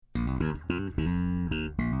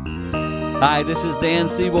Hi, this is Dan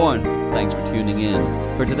Seaborn. Thanks for tuning in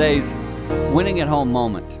for today's Winning at Home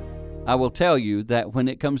moment. I will tell you that when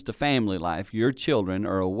it comes to family life, your children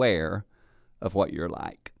are aware of what you're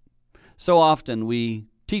like. So often we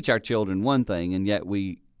teach our children one thing and yet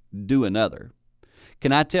we do another.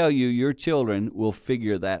 Can I tell you, your children will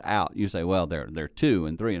figure that out. You say, well, they're 2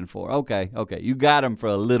 and 3 and 4. Okay, you got them for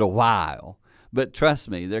a little while. But trust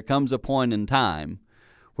me, there comes a point in time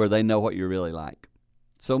where they know what you're really like.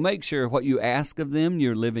 So make sure what you ask of them,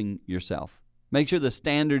 you're living yourself. Make sure the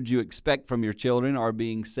standards you expect from your children are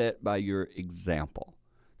being set by your example.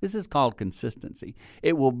 This is called consistency.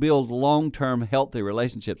 It will build long-term healthy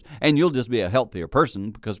relationships, and you'll just be a healthier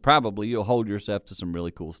person because probably you'll hold yourself to some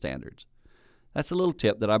really cool standards. That's a little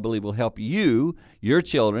tip that I believe will help you, your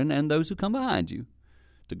children, and those who come behind you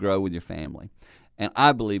to grow with your family. And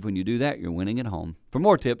I believe when you do that, you're winning at home. For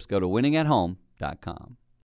more tips, go to winningathome.com.